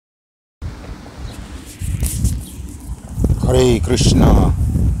Hare Krishna.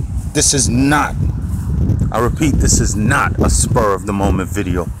 This is not, I repeat, this is not a spur of the moment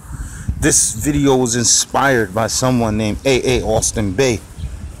video. This video was inspired by someone named Alston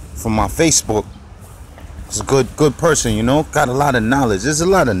from my Facebook. He's a good person, you know, got a lot of knowledge. There's a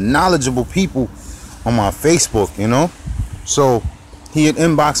lot of knowledgeable people on my Facebook, you know. So he had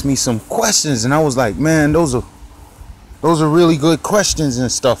inboxed me some questions, and I was like, man, those are really good questions and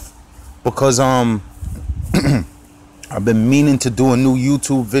stuff, because I've been meaning to do a new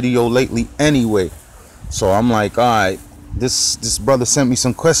YouTube video lately anyway. So I'm like, all right, this brother sent me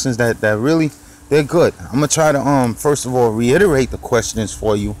some questions that really, they're good. I'm gonna try to first of all reiterate the questions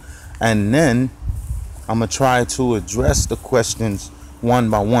for you, and then I'm gonna try to address the questions one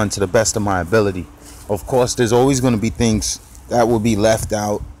by one to the best of my ability. Of course, there's always going to be things that will be left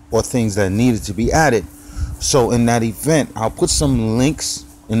out or things that needed to be added. So in that event, I'll put some links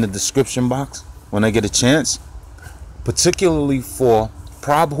in the description box when I get a chance, particularly for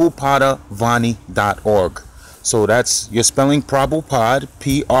prabhupadavani.org. So that's, you're spelling Prabhupada,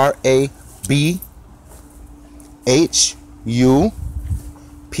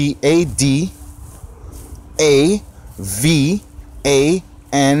 Prabhupadavani,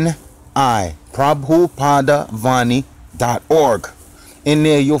 prabhupadavani.org. In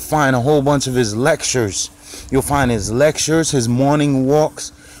there you'll find a whole bunch of his lectures. You'll find his lectures, his morning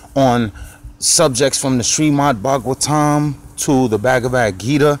walks on subjects from the Srimad Bhagavatam to the Bhagavad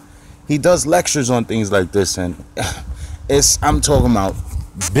Gita. He does lectures on things like this, and I'm talking about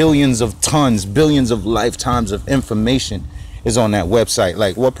billions of tons, billions of lifetimes of information is on that website.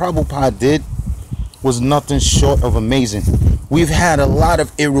 Like, what Prabhupada did was nothing short of amazing. We've had a lot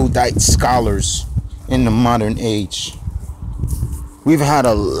of erudite scholars in the modern age. We've had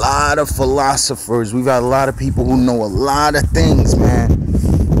a lot of philosophers. We've had a lot of people who know a lot of things, man.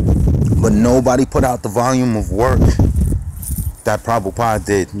 But nobody put out the volume of work that Prabhupada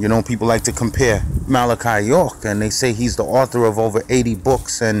did. You know, people like to compare Malachi York, and they say he's the author of over 80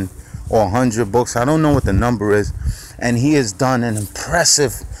 books or 100 books. I don't know what the number is. And he has done an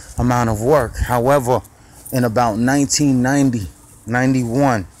impressive amount of work. However, in about 1990,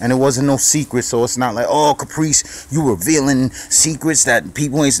 91, and it wasn't no secret, so it's not like, oh, Caprice, you revealing secrets that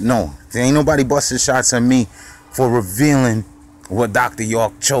people ain't. No, there ain't nobody busting shots at me for revealing what Dr.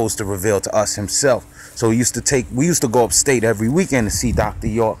 York chose to reveal to us himself. So we used to go upstate every weekend to see Dr.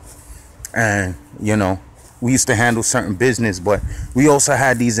 York, and you know, we used to handle certain business, but we also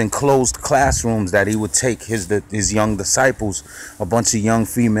had these enclosed classrooms that he would take his young disciples, a bunch of young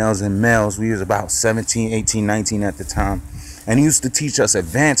females and males. We was about 17, 18, 19 at the time. And he used to teach us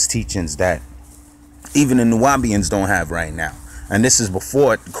advanced teachings that even the Nuwabians don't have right now. And this is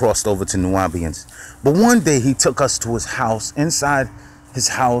before it crossed over to Nuwabians. But one day he took us to his house, inside his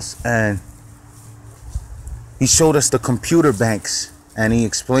house, and he showed us the computer banks. And he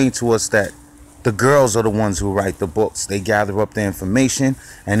explained to us that the girls are the ones who write the books. They gather up the information,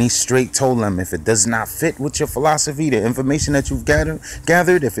 and he straight told them, if it does not fit with your philosophy, the information that you've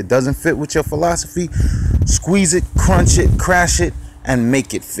gathered, if it doesn't fit with your philosophy, squeeze it, crunch it, crash it, and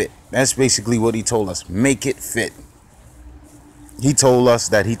make it fit. That's basically what he told us. Make it fit. He told us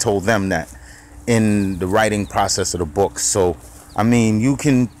that he told them that in the writing process of the book. So, I mean, you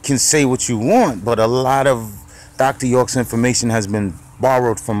can say what you want, but a lot of Dr. York's information has been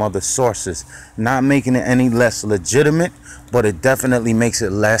borrowed from other sources, not making it any less legitimate, but it definitely makes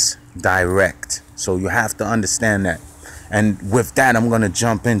it less direct. So you have to understand that. And with that, I'm going to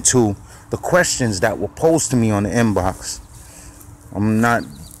jump into the questions that were posed to me on the inbox. I'm not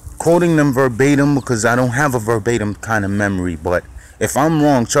quoting them verbatim because I don't have a verbatim kind of memory, but if I'm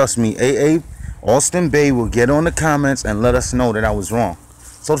wrong, trust me, Alston Bay will get on the comments and let us know that I was wrong.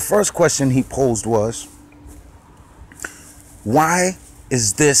 So the first question he posed was, why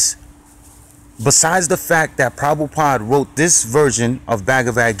is this, besides the fact that Prabhupada wrote this version of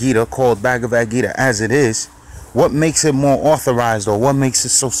Bhagavad Gita called Bhagavad Gita as it is, what makes it more authorized, or what makes it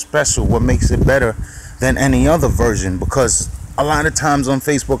so special? What makes it better than any other version? Because a lot of times on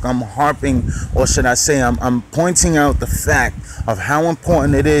Facebook I'm harping, or should I say I'm pointing out the fact of how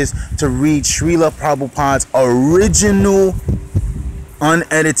important it is to read Srila Prabhupada's original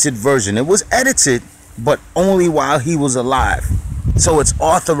unedited version. It was edited, but only while he was alive. So it's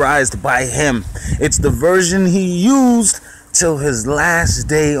authorized by him. It's the version he used till his last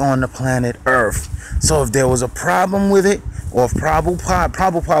day on the planet Earth. So if there was a problem with it, or if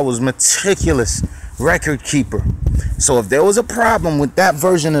Prabhupada was meticulous record keeper. So if there was a problem with that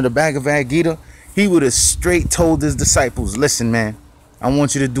version of the Bhagavad Gita, he would have straight told his disciples, listen, man, I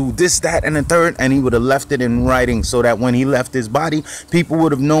want you to do this, that, and the third. And he would have left it in writing so that when he left his body, people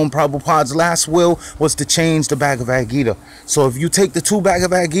would have known Prabhupada's last will was to change the Bhagavad Gita. So if you take the two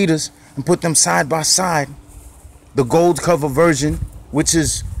Bhagavad Gitas and put them side by side, the gold cover version, which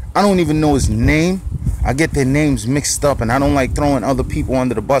is, I don't even know his name. I get their names mixed up, and I don't like throwing other people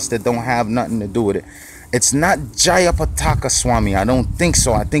under the bus that don't have nothing to do with it. It's not Jayapataka Swami. I don't think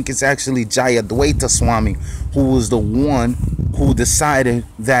so. I think it's actually Jayadwaita Swami, who was the one who decided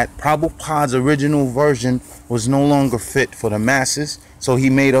that Prabhupada's original version was no longer fit for the masses. So he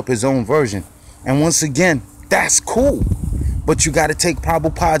made up his own version. And once again, that's cool. But you got to take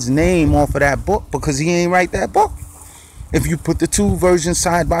Prabhupada's name off of that book because he ain't write that book. If you put the two versions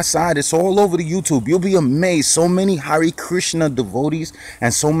side by side, it's all over the YouTube. You'll be amazed. So many Hare Krishna devotees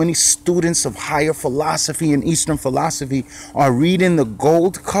and so many students of higher philosophy and Eastern philosophy are reading the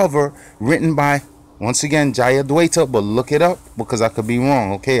gold cover written by, once again, Jayadwaita, but look it up because I could be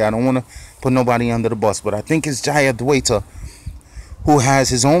wrong, okay? I don't want to put nobody under the bus, but I think it's Jayadwaita who has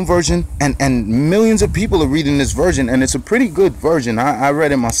his own version, and millions of people are reading this version, and it's a pretty good version. I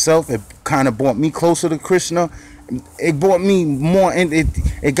read it myself. It kind of brought me closer to Krishna. It brought me more,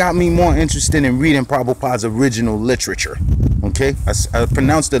 it got me more interested in reading Prabhupada's original literature. Okay, I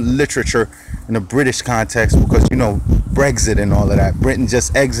pronounced the literature in a British context because, you know, Brexit and all of that. Britain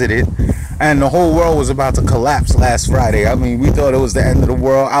just exited and the whole world was about to collapse last Friday. I mean, we thought it was the end of the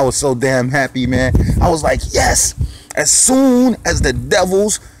world. I was so damn happy, man. I was like, yes, as soon as the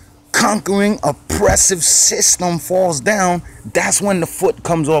devil's conquering oppressive system falls down, that's when the foot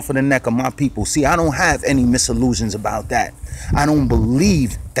comes off of the neck of my people. See, I don't have any misillusions about that. I don't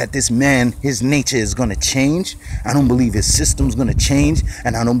believe that this man, his nature is going to change. I don't believe his system's going to change,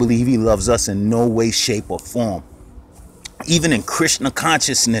 and I don't believe he loves us in no way, shape, or form. Even in Krishna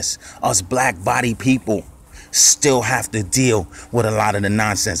consciousness, us black body people still have to deal with a lot of the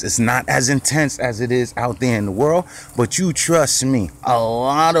nonsense. It's not as intense as it is out there in the world, but you trust me, a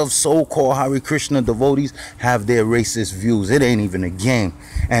lot of so-called Hare Krishna devotees have their racist views. It ain't even a game,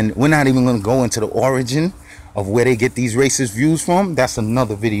 and we're not even going to go into the origin of where they get these racist views from. That's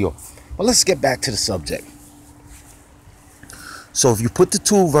another video, but let's get back to the subject. So if you put the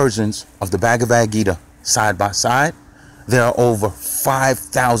two versions of the Bhagavad Gita side by side, there are over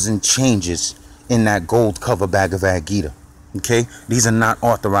 5,000 changes in that gold cover Bhagavad Gita. Okay, these are not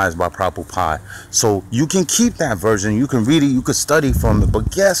authorized by Prabhupada, so you can keep that version, you can read it, you can study from it,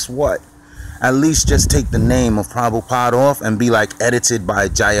 but guess what? At least just take the name of Prabhupada off and be like edited by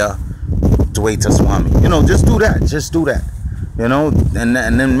Jayadwaita Swami. You know, just do that, you know, and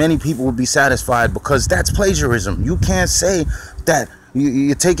then many people will be satisfied, because that's plagiarism. You can't say that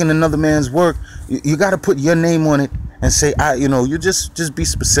you're taking another man's work. You got to put your name on it and say, you know, you just be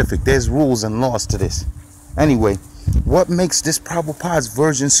specific. There's rules and laws to this. Anyway, what makes this Prabhupada's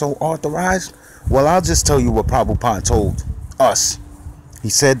version so authorized? Well, I'll just tell you what Prabhupada told us. He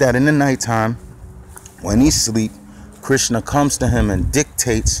said that in the nighttime, when he sleeps, Krishna comes to him and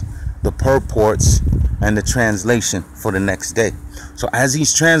dictates the purports and the translation for the next day. So as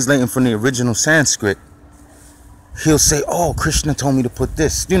he's translating from the original Sanskrit, he'll say, oh, Krishna told me to put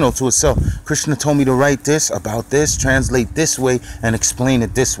this, you know, to himself. Krishna told me to write this about this, translate this way, and explain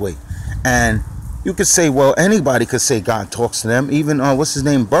it this way. And you could say, well, anybody could say God talks to them. Even, what's his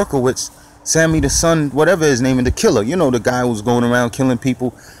name, Berkowitz, Sammy the son, whatever his name, and the killer. You know, the guy who's going around killing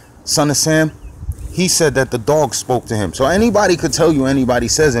people, son of Sam. He said that the dog spoke to him. So anybody could tell you anybody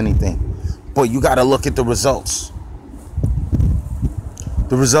says anything. But you got to look at the results.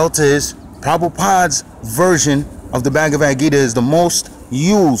 The result is Prabhupada's version of the Bhagavad Gita is the most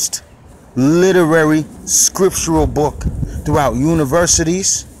used literary scriptural book throughout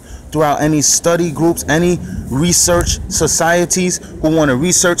universities, throughout any study groups, any research societies who want to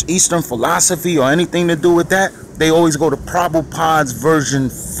research Eastern philosophy or anything to do with that. They always go to Prabhupada's version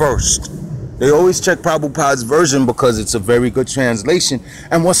first. They always check Prabhupada's version because it's a very good translation.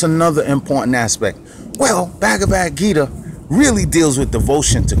 And what's another important aspect? Well, Bhagavad Gita really deals with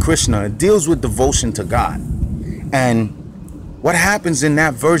devotion to Krishna. It deals with devotion to God. And what happens in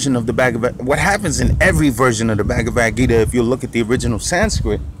that version of the Bhagavad, what happens in every version of the Bhagavad Gita, if you look at the original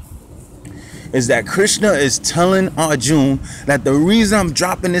Sanskrit, is that Krishna is telling Arjuna that the reason I'm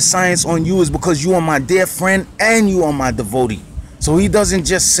dropping this science on you is because you are my dear friend and you are my devotee. So he doesn't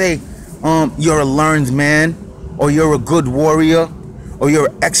just say, you're a learned man, or you're a good warrior, or you're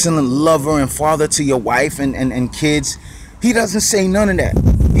an excellent lover and father to your wife and kids. He doesn't say none of that.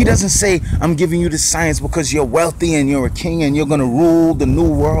 He doesn't say, I'm giving you this science because you're wealthy and you're a king and you're going to rule the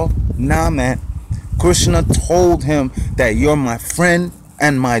new world. Nah, man. Krishna told him that you're my friend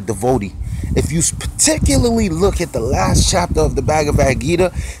and my devotee. If you particularly look at the last chapter of the Bhagavad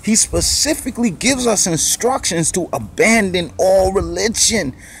Gita, he specifically gives us instructions to abandon all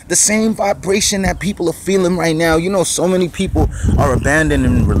religion. The same vibration that people are feeling right now. You know, so many people are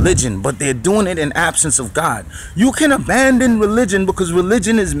abandoning religion, but they're doing it in absence of God. You can abandon religion because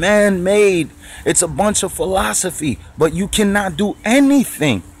religion is man-made. It's a bunch of philosophy, but you cannot do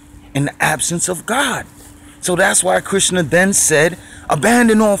anything in the absence of God. So that's why Krishna then said,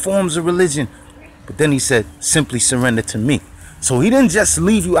 abandon all forms of religion. But then he said, simply surrender to me. So he didn't just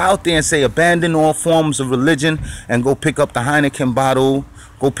leave you out there and say, abandon all forms of religion and go pick up the Heineken bottle,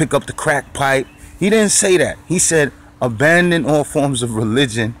 go pick up the crack pipe. He didn't say that. He said, abandon all forms of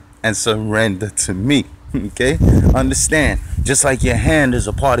religion and surrender to me. Okay? Understand, just like your hand is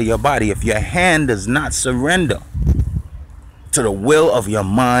a part of your body, if your hand does not surrender to the will of your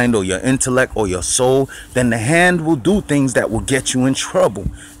mind or your intellect or your soul, then the hand will do things that will get you in trouble.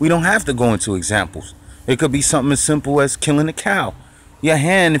 We don't have to go into examples. It could be something as simple as killing a cow. Your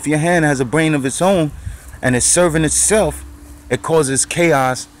hand, if your hand has a brain of its own and is serving itself, it causes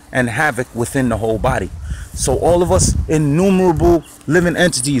chaos and havoc within the whole body. So all of us innumerable living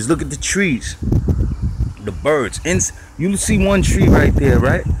entities, look at the trees, the birds. You see one tree right there,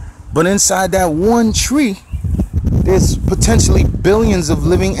 right? But inside that one tree, there's potentially billions of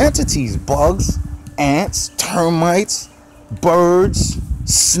living entities. Bugs, ants, termites, birds,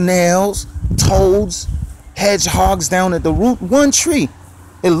 snails, toads, hedgehogs down at the root. One tree.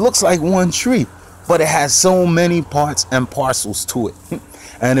 It looks like one tree, but it has so many parts and parcels to it.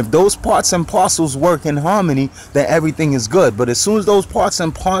 And if those parts and parcels work in harmony, then everything is good. But as soon as those parts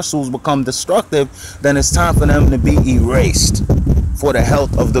and parcels become destructive, then it's time for them to be erased for the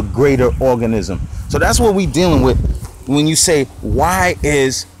health of the greater organism. So that's what we're dealing with when you say, why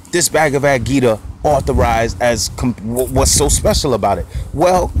is this Bhagavad Gita authorized as what's so special about it?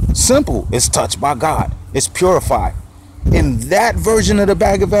 Well, simple. It's touched by God. It's purified. In that version of the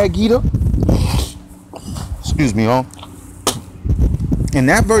Bhagavad Gita, excuse me, in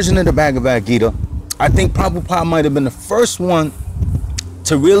that version of the Bhagavad Gita, I think Prabhupada might have been the first one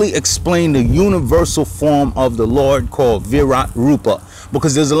to really explain the universal form of the Lord called Virat Rupa.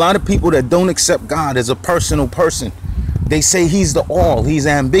 Because there's a lot of people that don't accept God as a personal person. They say he's the all, he's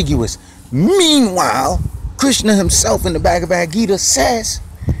ambiguous. Meanwhile, Krishna himself in the Bhagavad Gita says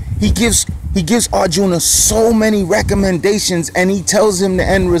he gives Arjuna so many recommendations and he tells him the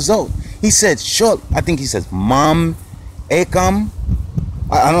end result. He said, sure, I think he says, Mam Ekam.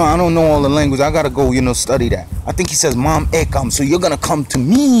 I don't know all the language. I gotta go, study that. I think he says, Mam Ekam. So you're gonna come to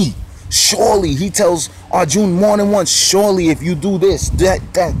me. Surely, he tells Arjuna more than once, surely if you do this,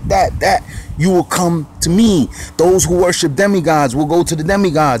 that, you will come to me. Those who worship demigods will go to the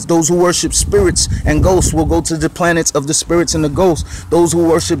demigods. Those who worship spirits and ghosts will go to the planets of the spirits and the ghosts. Those who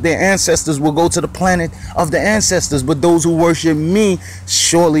worship their ancestors will go to the planet of the ancestors. But those who worship me,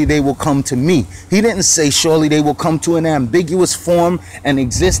 surely they will come to me. He didn't say surely they will come to an ambiguous form and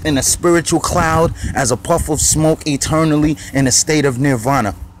exist in a spiritual cloud as a puff of smoke eternally in a state of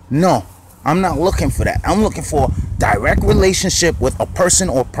nirvana. No, I'm not looking for that. I'm looking for direct relationship with a person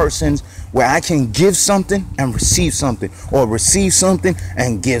or persons where I can give something and receive something, or receive something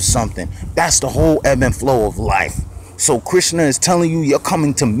and give something. That's the whole ebb and flow of life. So Krishna is telling you, you're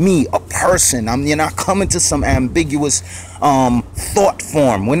coming to me, a person. You're not coming to some ambiguous thought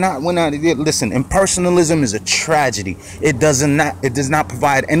form. We're not. Listen, impersonalism is a tragedy. It does not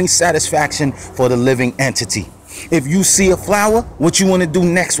provide any satisfaction for the living entity. If you see a flower, what you want to do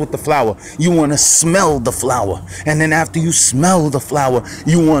next with the flower? You want to smell the flower. And then after you smell the flower,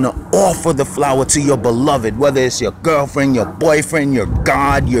 you want to offer the flower to your beloved, whether it's your girlfriend, your boyfriend, your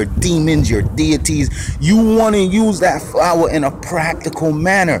God, your demons, your deities. You want to use that flower in a practical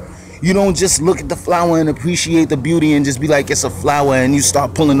manner. You don't just look at the flower and appreciate the beauty and just be like, it's a flower, and you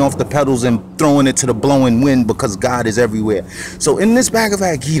start pulling off the petals and throwing it to the blowing wind because God is everywhere. So in this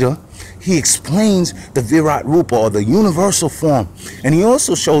Bhagavad Gita, he explains the Virat Rupa, or the universal form. And he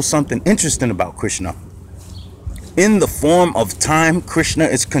also shows something interesting about Krishna. In the form of time, Krishna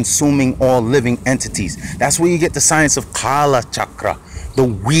is consuming all living entities. That's where you get the science of Kala Chakra, the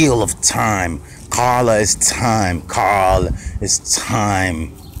wheel of time. Kala is time. Kal is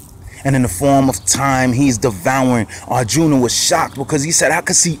time. And in the form of time, he's devouring. Arjuna was shocked because he said, I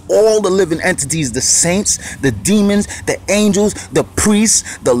could see all the living entities, the saints, the demons, the angels, the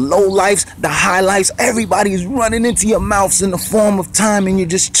priests, the low lives, the high lives. Everybody is running into your mouths in the form of time, and you're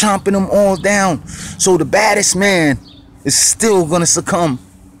just chomping them all down. So the baddest man is still going to succumb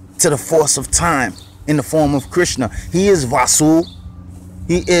to the force of time in the form of Krishna. He is Vasu.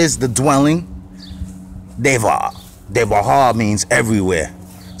 He is the dwelling. Deva. Devaha means everywhere.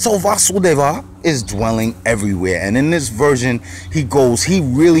 So Vasudeva is dwelling everywhere, and in this version he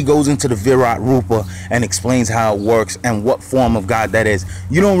really goes into the Virat Rupa and explains how it works and what form of God that is.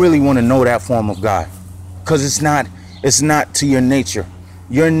 You don't really want to know that form of God, because it's not to your nature.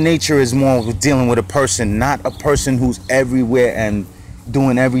 Your nature is more dealing with a person, not a person who's everywhere and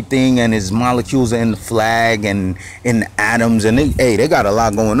doing everything, and his molecules are in the flag and in the atoms, and they got a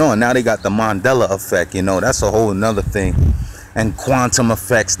lot going on. Now they got the Mandela effect, that's a whole nother thing. And quantum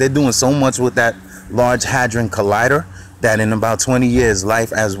effects. They're doing so much with that Large Hadron Collider that in about 20 years,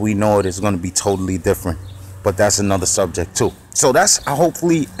 life as we know it is going to be totally different. But that's another subject too. So I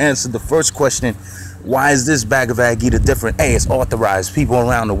hopefully answered the first question. Why is this Bhagavad Gita different? Hey, it's authorized. People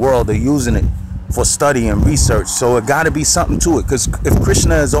around the world are using it for study and research. So it got to be something to it. Because if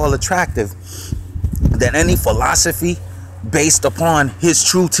Krishna is all attractive, then any philosophy based upon his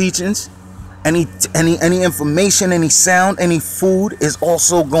true teachings, any information, any sound, any food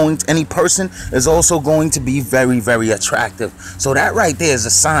any person is also going to be very, very attractive. So that right there is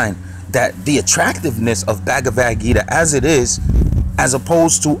a sign that the attractiveness of Bhagavad Gita as it is, as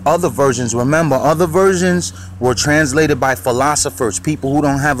opposed to other versions. Remember, other versions were translated by philosophers, people who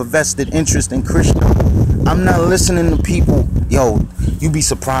don't have a vested interest in Krishna. I'm not listening to people. You'd be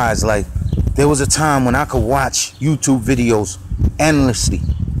surprised. Like, there was a time when I could watch YouTube videos endlessly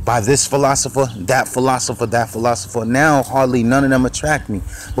by this philosopher, that philosopher, that philosopher. Now hardly none of them attract me,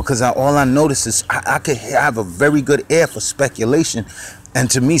 because all I notice is I could have a very good ear for speculation, and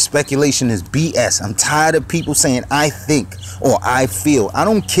to me speculation is BS. I'm tired of people saying I think or I feel. I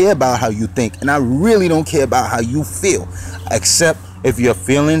don't care about how you think, and I really don't care about how you feel, except if your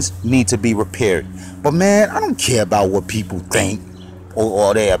feelings need to be repaired. But man, I don't care about what people think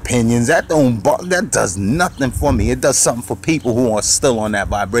or their opinions. That does nothing for me. It does something for people who are still on that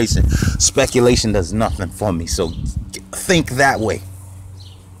vibration. Speculation does nothing for me. So think that way.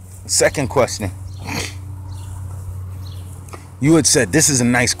 Second question. You had said, this is a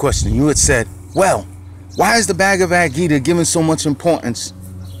nice question. You had said, well, why is the Bhagavad Gita given so much importance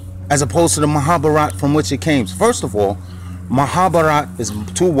as opposed to the Mahabharata from which it came? First of all, Mahabharata is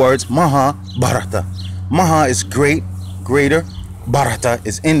two words, Mahabharata. Maha is great, greater. Bharata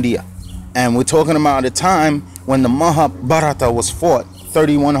is India, and we're talking about a time when the Mahabharata was fought,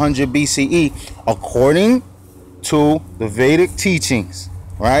 3100 BCE, according to the Vedic teachings,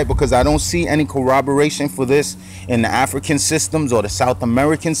 right? Because I don't see any corroboration for this in the African systems or the South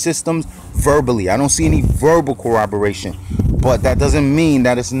American systems verbally. I don't see any verbal corroboration, but that doesn't mean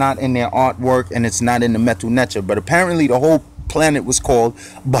that it's not in their artwork and it's not in the Metu Necha. But apparently the whole planet was called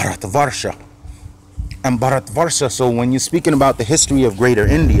Bharatavarsha. And Bharatvarsha, so when you're speaking about the history of Greater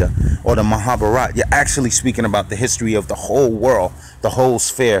India or the Mahabharata, you're actually speaking about the history of the whole world, the whole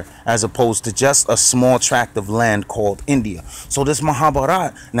sphere, as opposed to just a small tract of land called India. So this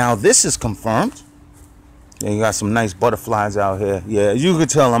Mahabharata, now this is confirmed. Yeah, you got some nice butterflies out here. Yeah, you can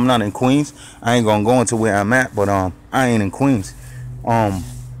tell I'm not in Queens. I ain't gonna go into where I'm at, but I ain't in Queens. Far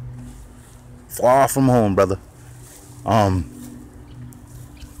from home, brother.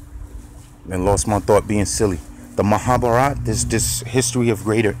 And lost my thought being silly. The Mahabharata, this history of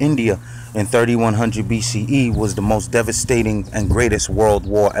Greater India in 3100 BCE, was the most devastating and greatest world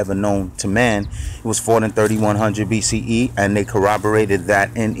war ever known to man. It was fought in 3100 BCE, and they corroborated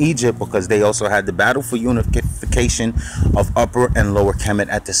that in Egypt because they also had the battle for unification of Upper and Lower Kemet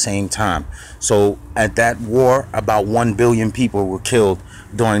at the same time. So at that war, about 1 billion people were killed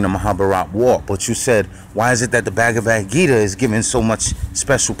during the Mahabharata war. But you said, why is it that the Bhagavad Gita is given so much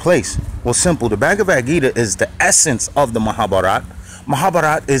special place? Well, simple. The Bhagavad Gita is the essence of the Mahabharata.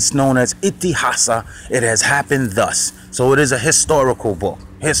 Mahabharata is known as Itihasa. It has happened thus. So it is a historical book.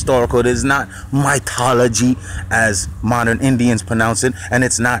 Historical. It is not mythology as modern Indians pronounce it, and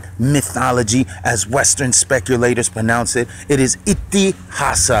it's not mythology as Western speculators pronounce it. It is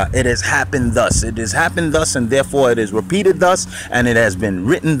Itihasa. It has happened thus. It has happened thus, and therefore it is repeated thus, and it has been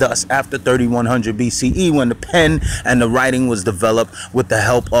written thus after 3100 BCE, when the pen and the writing was developed with the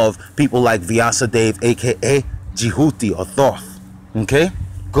help of people like Vyasadeva, aka Jehuti or Thoth. Okay,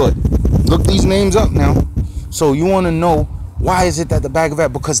 good. Look these names up now. So you want to know, why is it that the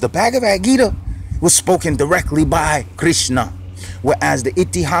Bhagavad, because the Bhagavad Gita was spoken directly by Krishna, whereas the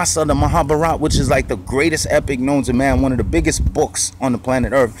Itihasa, the Mahabharata, which is like the greatest epic known to man, one of the biggest books on the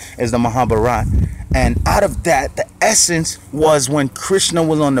planet Earth, is the Mahabharata. And out of that, the essence was when Krishna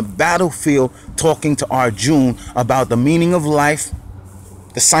was on the battlefield talking to Arjuna about the meaning of life,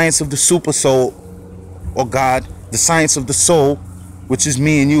 the science of the super soul, or God, the science of the soul, which is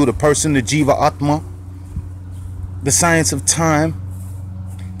me and you, the person, the Jiva Atma, the science of time,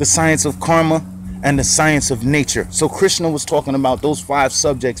 the science of karma, and the science of nature. So Krishna was talking about those 5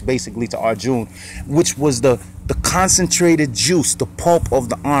 subjects basically to Arjuna, which was the concentrated juice, the pulp of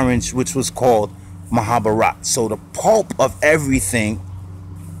the orange, which was called Mahabharata. So the pulp of everything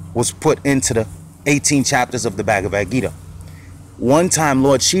was put into the 18 chapters of the Bhagavad Gita. One time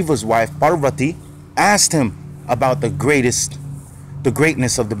Lord Shiva's wife Parvati asked him about the greatness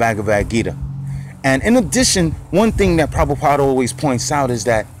of the Bhagavad Gita. And in addition, one thing that Prabhupada always points out is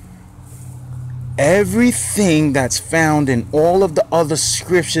that everything that's found in all of the other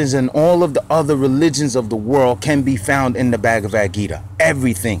scriptures and all of the other religions of the world can be found in the Bhagavad Gita.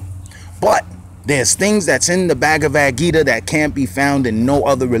 Everything. But there's things that's in the Bhagavad Gita that can't be found in no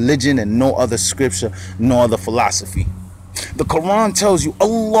other religion and no other scripture, no other philosophy. The Quran tells you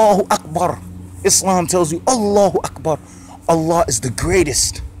Allahu Akbar. Islam tells you Allahu Akbar. Allah is the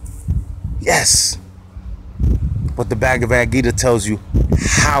greatest. Yes. But the Bhagavad Gita tells you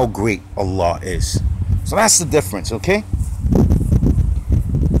how great Allah is. So that's the difference, okay?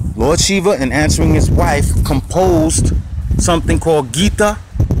 Lord Shiva, in answering his wife, composed something called Gita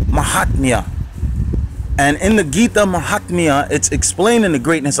Mahatmya. And in the Gita Mahatmya, it's explaining the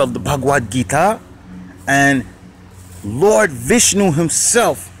greatness of the Bhagavad Gita. And Lord Vishnu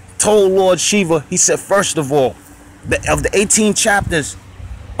himself told Lord Shiva, he said, first of all, of the 18 chapters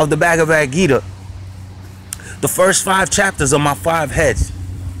of the Bhagavad Gita, the first 5 chapters are my 5 heads.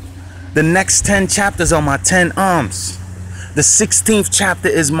 The next 10 chapters are my 10 arms. The 16th chapter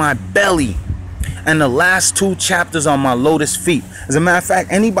is my belly. And the last 2 chapters are my lotus feet. As a matter of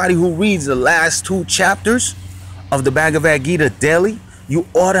fact, anybody who reads the last 2 chapters of the Bhagavad Gita daily, you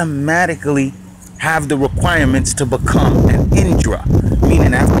automatically have the requirements to become an Indra.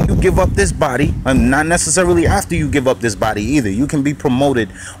 Meaning after you give up this body, and not necessarily after you give up this body either. You can be promoted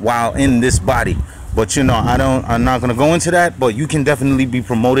while in this body. But you know, I'm not going to go into that, but you can definitely be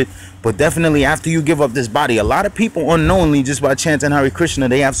promoted. But definitely after you give up this body, a lot of people unknowingly, just by chanting Hare Krishna,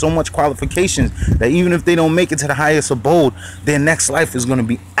 they have so much qualifications that even if they don't make it to the highest abode, their next life is going to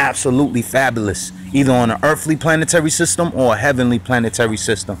be absolutely fabulous. Either on an earthly planetary system or a heavenly planetary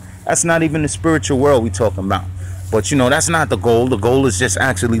system. That's not even the spiritual world we're talking about. But you know, that's not the goal. The goal is just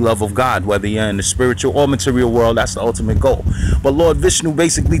actually love of God, whether you're in the spiritual or material world. That's the ultimate goal. But Lord Vishnu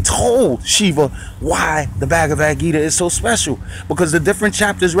basically told Shiva why the Bhagavad Gita is so special, because the different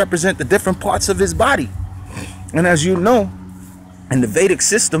chapters represent the different parts of his body. And as you know, in the Vedic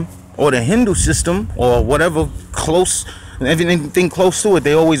system or the Hindu system or whatever close, anything close to it,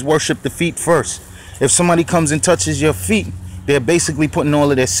 they always worship the feet first. If somebody comes and touches your feet, they're basically putting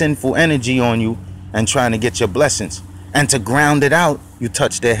all of their sinful energy on you and trying to get your blessings. And to ground it out, you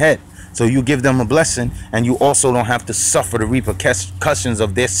touch their head. So you give them a blessing, and you also don't have to suffer the repercussions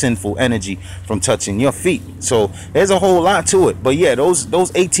of their sinful energy from touching your feet. So there's a whole lot to it. But yeah,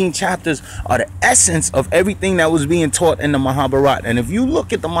 those 18 chapters are the essence of everything that was being taught in the Mahabharata. And if you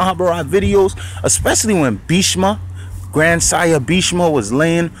look at the Mahabharata videos, especially when Bhishma, Grandsire Bhishma, was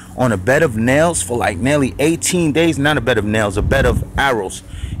laying on a bed of nails for like nearly 18 days, not a bed of nails, a bed of arrows.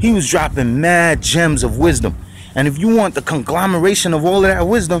 He was dropping mad gems of wisdom. And if you want the conglomeration of all of that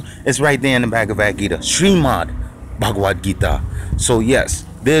wisdom, it's right there in the Bhagavad Gita, Srimad Bhagavad Gita. So yes,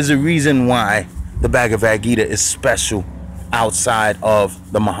 there's a reason why the Bhagavad Gita is special outside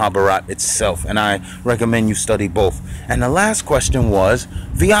of the Mahabharata itself. And I recommend you study both. And the last question was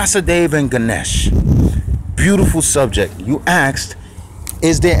Vyasadeva and Ganesh. Beautiful subject. You asked,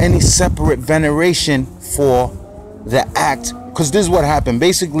 is there any separate veneration for the act? Because this is what happened.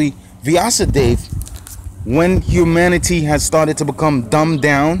 Basically, Vyasadeva, when humanity has started to become dumbed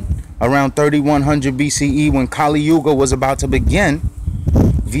down around 3100 BCE, when Kali Yuga was about to begin,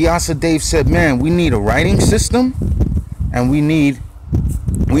 Vyasadeva said, man, we need a writing system, and we need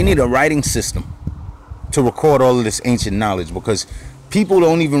a writing system to record all of this ancient knowledge, because people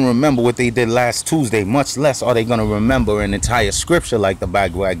don't even remember what they did last Tuesday, much less are they going to remember an entire scripture like the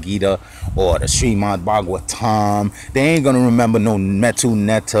Bhagavad Gita or the Srimad Bhagavatam. They ain't going to remember no Metu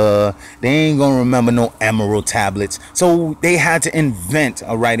Netta. They ain't going to remember no emerald tablets. So they had to invent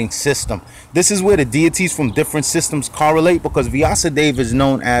a writing system. This is where the deities from different systems correlate, because Vyasadeva is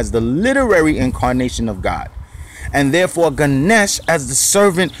known as the literary incarnation of God. And therefore Ganesh as the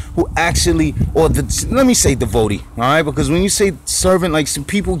servant who actually, or the, let me say devotee, all right? Because when you say servant, like some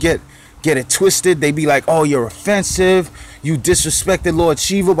people get it twisted. They be like, oh, you're offensive. You disrespected Lord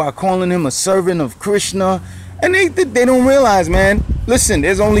Shiva by calling him a servant of Krishna. And they don't realize, man, listen,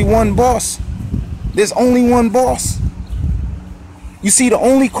 there's only one boss. There's only one boss. You see, the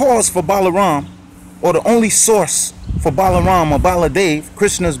only cause for Balaram, or the only source for Balaram or Baladev,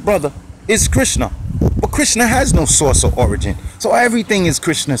 Krishna's brother, is Krishna. But Krishna has no source or origin. So everything is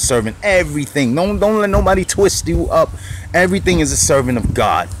Krishna's servant. Everything. Don't let nobody twist you up. Everything is a servant of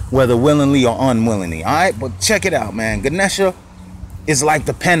God, whether willingly or unwillingly. Alright? But check it out, man. Ganesha is like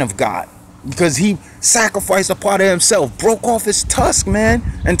the pen of God, because he sacrificed a part of himself, broke off his tusk, man,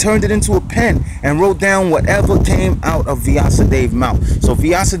 and turned it into a pen and wrote down whatever came out of Vyasadev's mouth. So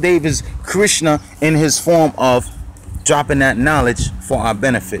Vyasadeva is Krishna in his form of dropping that knowledge for our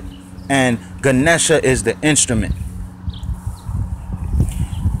benefit, and Ganesha is the instrument.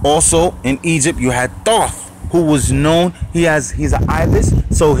 Also in Egypt you had Thoth, who was known, he's an ibis,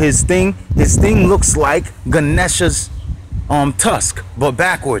 so his thing looks like Ganesha's tusk, but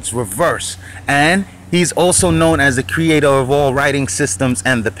backwards, reverse. And he's also known as the creator of all writing systems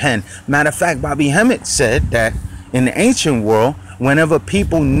and the pen. Matter of fact, Bobby Hemmett said that in the ancient world, whenever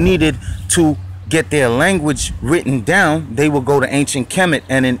people needed to get their language written down, they would go to ancient Kemet,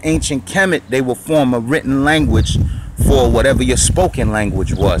 and in ancient Kemet they will form a written language for whatever your spoken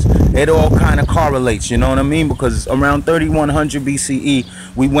language was. It all kind of correlates, you know what I mean? Because around 3100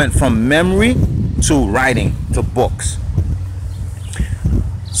 BCE we went from memory to writing to books.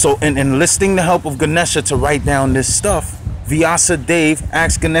 So in enlisting the help of Ganesha to write down this stuff, Vyasadeva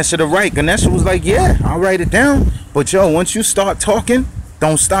asked Ganesha to write. Ganesha was like, yeah, I'll write it down. But yo, once you start talking,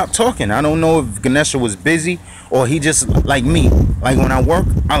 don't stop talking. I don't know if Ganesha was busy or he just like me. Like when I work,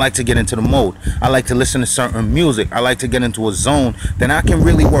 I like to get into the mode. I like to listen to certain music. I like to get into a zone. Then I can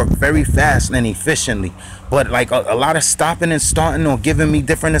really work very fast and efficiently. But like a lot of stopping and starting or giving me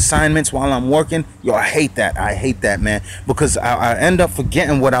different assignments while I'm working, yo, I hate that. I hate that, man. Because I end up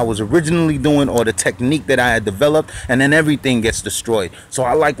forgetting what I was originally doing or the technique that I had developed, and then everything gets destroyed. So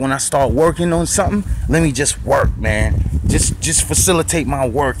I like when I start working on something, let me just work, man. Just facilitate my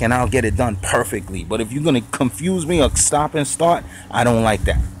work and I'll get it done perfectly. But if you're going to confuse me or stop and start, I don't like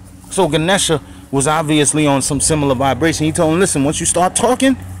that. So Ganesha was obviously on some similar vibration. He told him, listen, once you start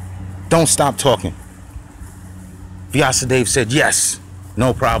talking, don't stop talking. Vyasadeva said, yes,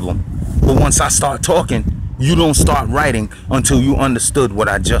 no problem. But once I start talking, you don't start writing until you understood what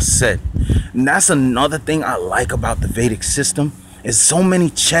I just said. And that's another thing I like about the Vedic system, is so many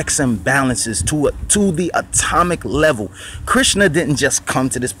checks and balances to the atomic level. Krishna didn't just come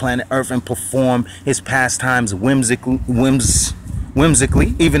to this planet Earth and perform his pastimes whimsically,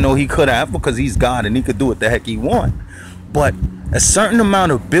 even though he could have, because he's God and he could do what the heck he want. But a certain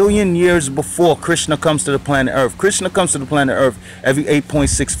amount of billion years before Krishna comes to the planet Earth, Krishna comes to the planet Earth every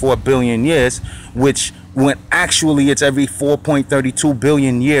 8.64 billion years, which when actually it's every 4.32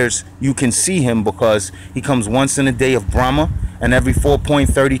 billion years you can see him, because he comes once in a day of Brahma, and every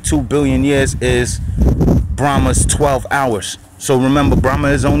 4.32 billion years is Brahma's 12 hours. So remember, Brahma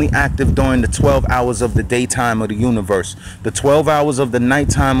is only active during the 12 hours of the daytime of the universe. The 12 hours of the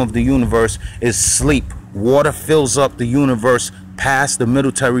nighttime of the universe is sleep. Water fills up the universe past the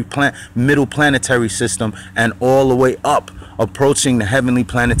middle planetary system and all the way up, approaching the heavenly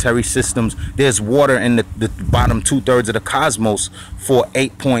planetary systems. There's water in the bottom 2/3 of the cosmos for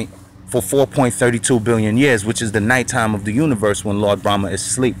 4.32 billion years, which is the nighttime of the universe when Lord Brahma is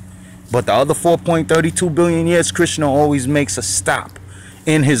asleep. But the other 4.32 billion years, Krishna always makes a stop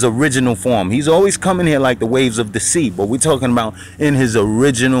in his original form. He's always coming here like the waves of the sea, but we're talking about in his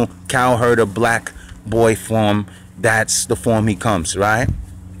original cowherder black boy form. That's the form he comes, right?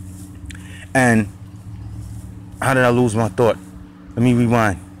 And how did I lose my thought? Let me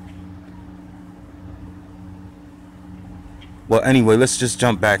rewind. Well, anyway, let's just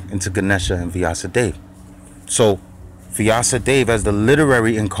jump back into Ganesha and Vyasadeva. So Vyasadeva, as the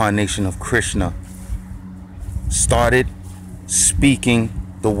literary incarnation of Krishna, started speaking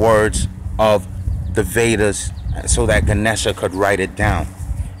the words of the Vedas so that Ganesha could write it down.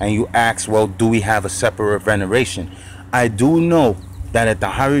 And you ask, well, do we have a separate veneration? I do know that at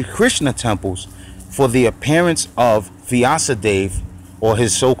the Hare Krishna temples, for the appearance of Vyasadeva, or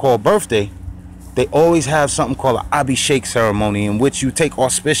his so-called birthday, they always have something called an Abhishek ceremony, in which you take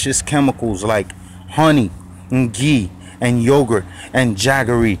auspicious chemicals like honey and ghee and yogurt and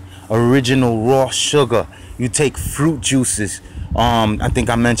jaggery, original raw sugar. You take fruit juices. I think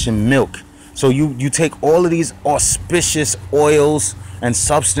I mentioned milk. So you take all of these auspicious oils and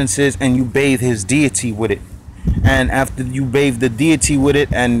substances and you bathe his deity with it. And after you bathe the deity with it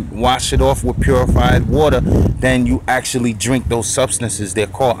and wash it off with purified water, then you actually drink those substances. They're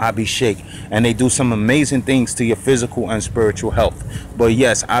called Abhishek, and they do some amazing things to your physical and spiritual health. But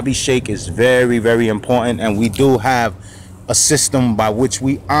yes, Abhishek is very, very important, and we do have a system by which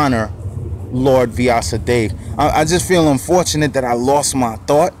we honor Lord Vyasadeva. I just feel unfortunate that I lost my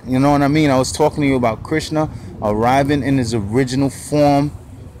thought. You know what I mean? I was talking to you about Krishna arriving in his original form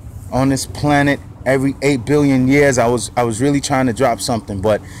on this planet every 8 billion years. I was really trying to drop something,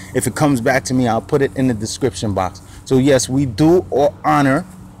 but if it comes back to me, I'll put it in the description box. So yes, we do honor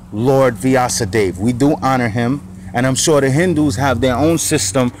Lord Vyasadeva. We do honor him, and I'm sure the Hindus have their own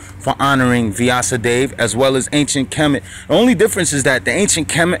system for honoring Vyasadeva, as well as ancient Kemet. The only difference is that the ancient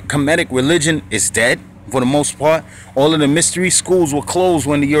Kemetic religion is dead for the most part. All of the mystery schools were closed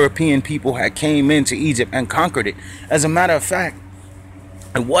when the European people had came into Egypt and conquered it. As a matter of fact,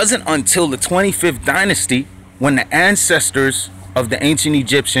 it wasn't until the 25th dynasty when the ancestors of the ancient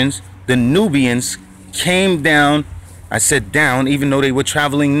Egyptians, the Nubians, came down. I said down, even though they were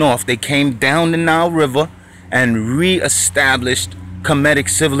traveling north. They came down the Nile River and re-established Kemetic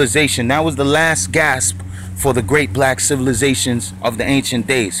civilization. That was the last gasp for the great black civilizations of the ancient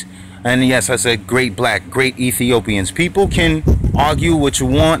days. And yes, I said great black, great Ethiopians. People can argue what you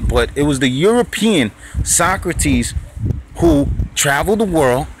want, but it was the European Socrates who traveled the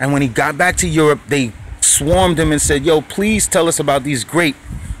world, and when he got back to Europe, they swarmed him and said, yo, please tell us about these great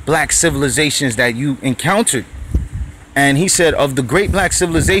black civilizations that you encountered. And he said, of the great black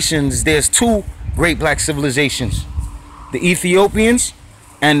civilizations, there's two great black civilizations: the Ethiopians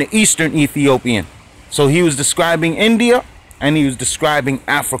and the Eastern Ethiopian. So he was describing India and he was describing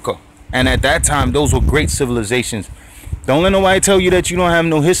Africa. And at that time, those were great civilizations. Don't let nobody tell you that you don't have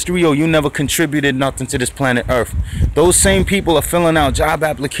no history or you never contributed nothing to this planet Earth. Those same people are filling out job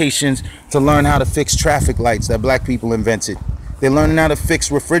applications to learn how to fix traffic lights that black people invented. They're learning how to fix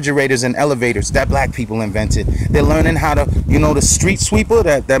refrigerators and elevators that black people invented. They're learning how to, you know, the street sweeper,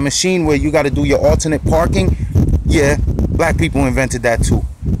 that machine where you got to do your alternate parking. Yeah, black people invented that too.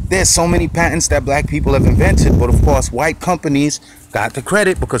 There's so many patents that black people have invented, but of course white companies got the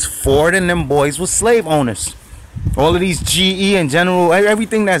credit because Ford and them boys were slave owners. All of these GE and General,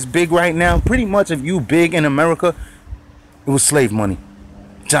 everything that's big right now, pretty much if you big in America, it was slave money.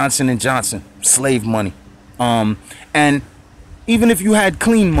 Johnson and Johnson, slave money. And even if you had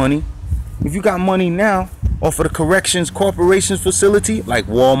clean money, if you got money now off of the corrections corporations facility like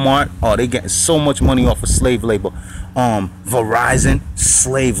Walmart, oh, they getting so much money off of slave labor. Verizon,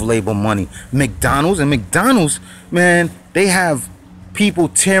 slave labor money. McDonald's, man, they have people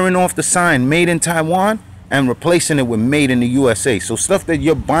tearing off the sign made in Taiwan and replacing it with made in the USA. So stuff that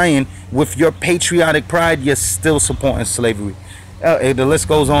you're buying with your patriotic pride, you're still supporting slavery. The list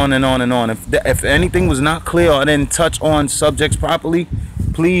goes on and on and on. If anything was not clear or I didn't touch on subjects properly,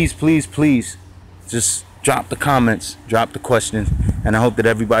 please just drop the comments, drop the questions, and I hope that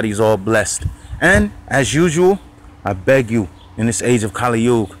everybody's all blessed. And as usual, I beg you in this age of Kali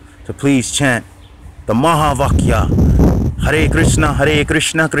Yuga to please chant the Mahavakya: Hare Krishna,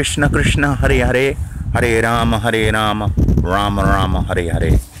 Krishna Krishna, Hare Hare, Hare Rama, Rama Rama, Hare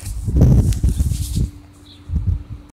Hare.